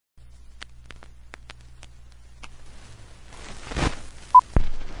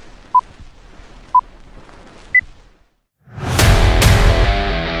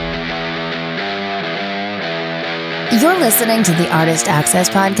listening to the Artist Access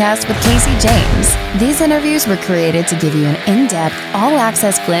Podcast with Casey James. These interviews were created to give you an in-depth,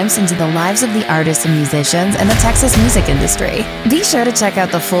 all-access glimpse into the lives of the artists and musicians in the Texas music industry. Be sure to check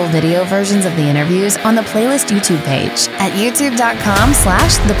out the full video versions of the interviews on the Playlist YouTube page at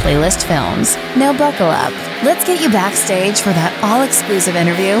youtube.com/theplaylistfilms. Now buckle up. Let's get you backstage for that all-exclusive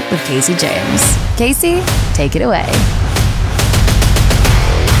interview with Casey James. Casey, take it away.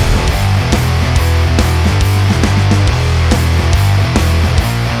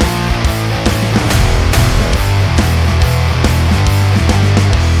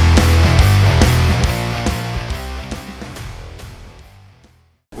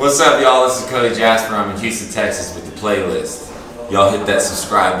 What's up, y'all? This is Cody, Jasper. I'm in Houston, Texas with the playlist. Y'all hit that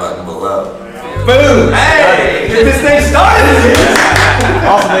subscribe button below. Boom! Hey! Get this thing started!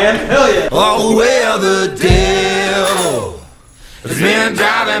 Awesome, man. Hell yeah. Oh, well, the devil has been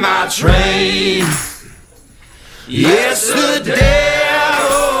driving my train. Yes, the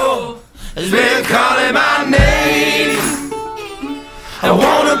devil has been calling my name. I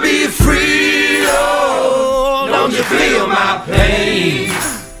wanna be free, oh, don't you feel my pain?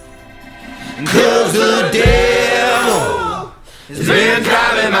 'Cause the devil has been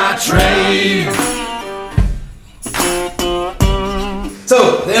driving my train.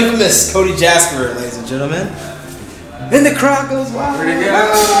 So, the infamous Cody Jasper, ladies and gentlemen. And the crowd goes wild. Pretty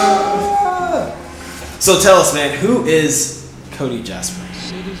good. So tell us, man, who is Cody Jasper?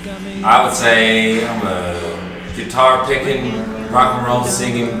 I would say I'm a guitar picking, rock and roll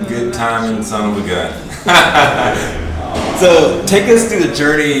singing, good timing son of a gun. So, take us through the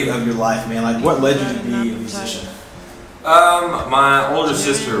journey of your life, man. Like, what led you to be a musician? My older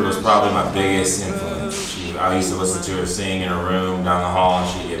sister was probably my biggest influence. I used to listen to her sing in her room down the hall, and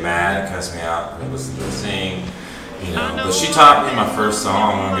she'd get mad and cuss me out when I listened to her sing. You know, but she taught me my first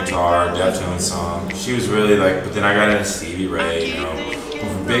song on guitar, Deftones song. She was really like, but then I got into Stevie Ray, you know, went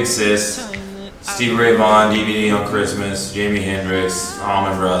from Big Sis, Stevie Ray Vaughan, DVD on Christmas, Jimi Hendrix,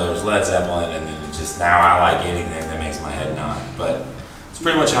 Allman Brothers, Led Zeppelin, and then just now I like anything that makes my head nod. But it's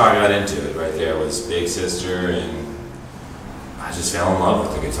pretty much how I got into it. Right there was Big Sister, and I just fell in love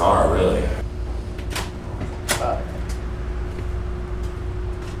with the guitar, really.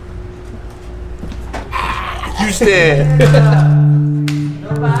 Houston.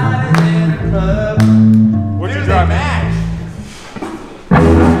 What'd you drive at?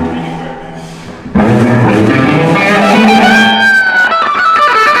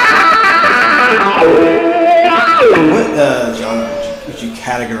 What genre would you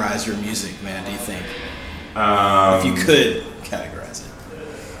categorize your music, man, do you think? If you could categorize it.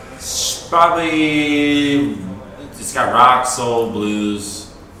 It's probably, it's got rock, soul, blues,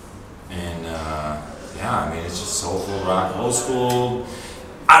 and yeah, I mean, it's just soulful rock, old school.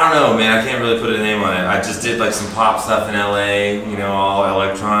 I don't know, man, I can't really put a name on it. I just did like some pop stuff in LA, you know, all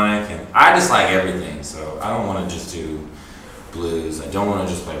electronic, and I just like everything, so I don't want to just do blues. I don't want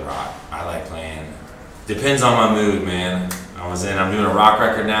to just play rock. I like playing. Depends on my mood, man. I'm doing a rock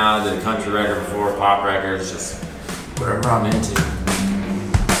record now, I did a country record before, pop records, just whatever I'm into.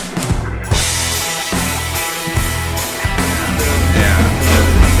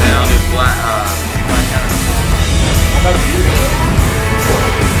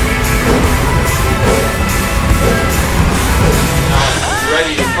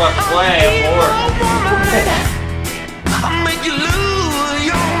 Ready to fuck play, I'm bored. I'll make you lose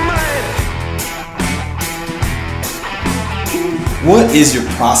your mind. What is your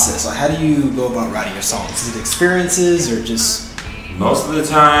process? Like, how do you go about writing your songs? Is it experiences or just... Most of the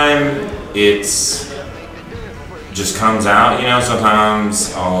time, it's just comes out, you know.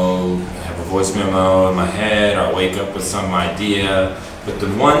 Sometimes I'll have a voice memo in my head, or I'll wake up with some idea. But the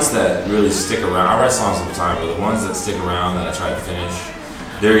ones that really stick around, I write songs all the time, but the ones that stick around that I try to finish,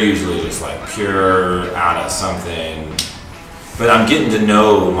 they're usually just like pure out of something. But I'm getting to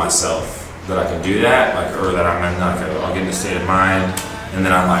know myself that I can do that, like, or that I'm not gonna, I'll get in a state of mind, and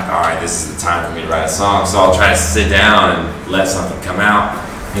then I'm like, all right, this is the time for me to write a song. So I'll try to sit down and let something come out,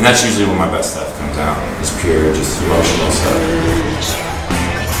 and that's usually when my best stuff comes out. It's pure, just emotional stuff.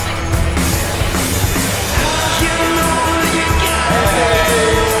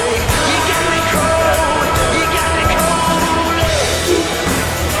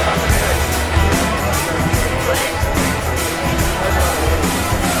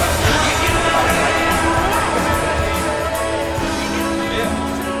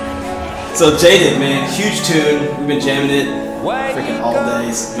 So Jaded, man, huge tune. We've been jamming it freaking all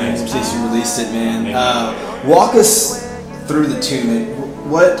days since you released it, man. Walk us through the tune.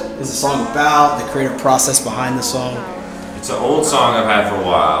 What is the song about? The creative process behind the song? It's an old song I've had for a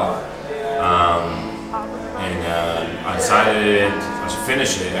while, and I decided I should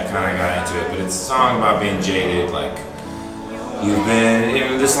finish it. I kind of got into it, but it's a song about being jaded. Like, you've been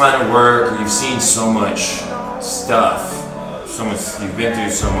in this line of work, you've seen so much stuff. You've been through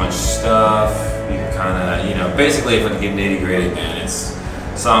so much stuff. You kind of, basically, if I can get nitty gritty, man, it's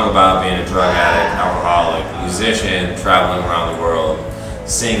a song about being a drug addict, alcoholic, musician, traveling around the world,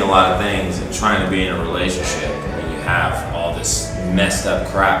 seeing a lot of things, and trying to be in a relationship when you have all this messed up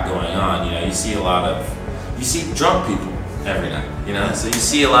crap going on. You see drunk people every night, so you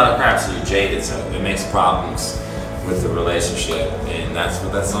see a lot of crap, so you're jaded, so it makes problems with the relationship, and that's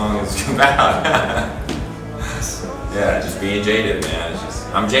what that song is about. Yeah, just being jaded, man.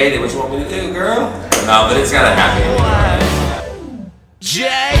 I'm jaded, what you want me to do, girl? No, but it's got a happy ending.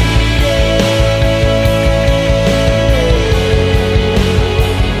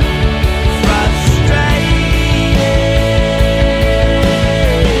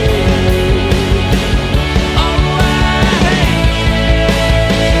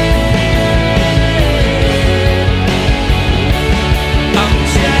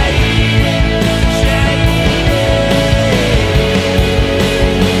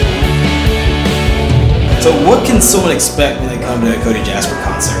 So what can someone expect when they come to a Cody Jasper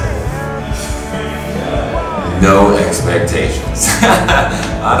concert? No expectations.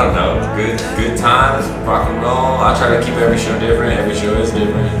 I don't know. Good times, rock and roll. I try to keep every show different. Every show is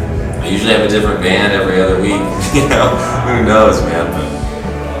different. I usually have a different band every other week. Who knows, man? But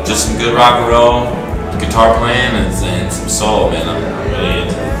just some good rock and roll, guitar playing, and some soul, man. I'm really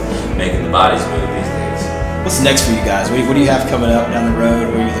into making the bodies move these days. What's next for you guys? What do you have coming up down the road?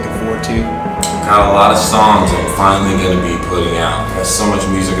 What are you looking forward to? Got a lot of songs I'm finally going to be putting out. There's so much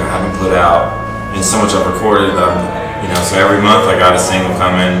music I haven't put out, and so much I've recorded. So every month I got a single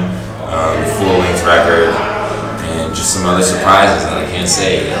coming, full-length record, and just some other surprises that I can't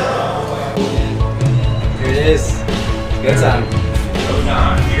say yet. Here it is. Good time.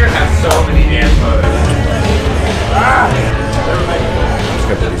 You're gonna have so many dance moves. Let's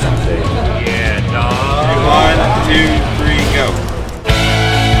go to these on stage. Yeah, dog. 1, 2, 3, go.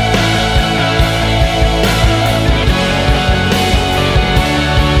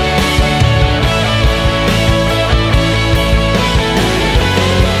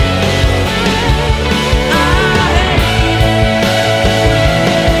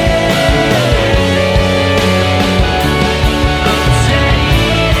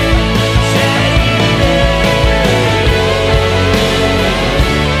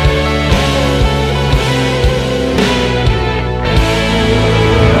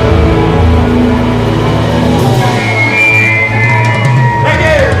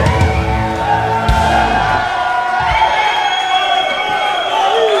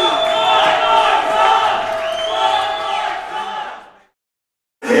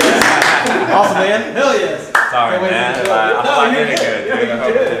 Awesome, man. Hell yes. Sorry, man. I did it good. I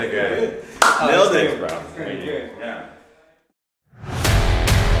hope I did it good. Nailed it. Thanks, bro. Thank you. Yeah.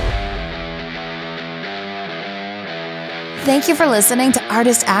 Thank you for listening to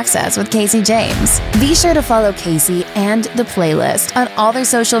Artist Access with Casey James. Be sure to follow Casey and The Playlist on all their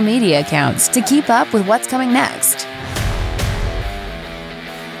social media accounts to keep up with what's coming next.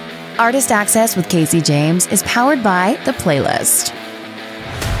 Artist Access with Casey James is powered by The Playlist.